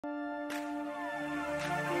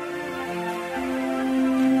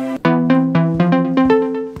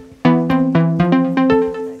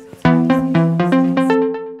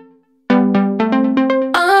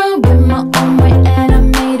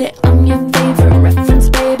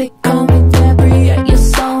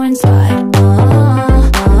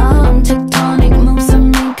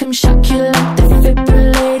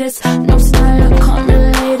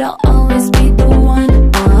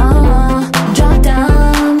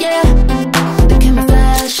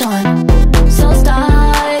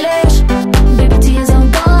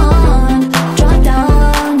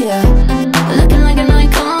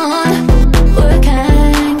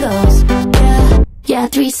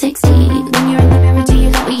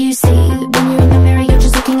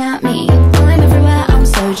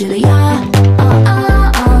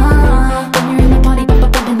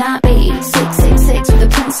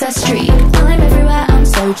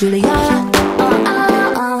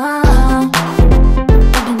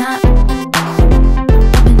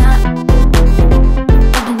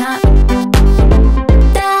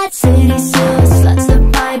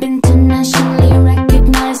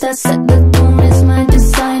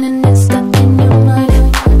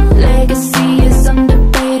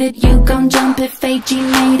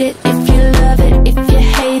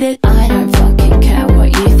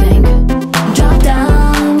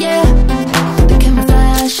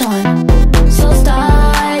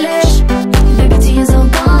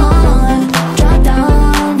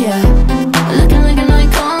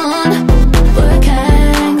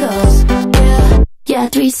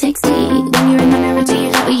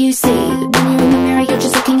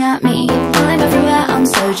I'm everywhere, I'm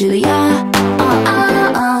so Julia.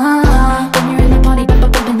 When you're in the party,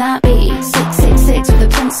 bumping that beat. 666 with a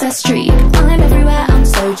princess streak. I'm everywhere, I'm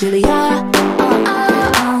so Julia.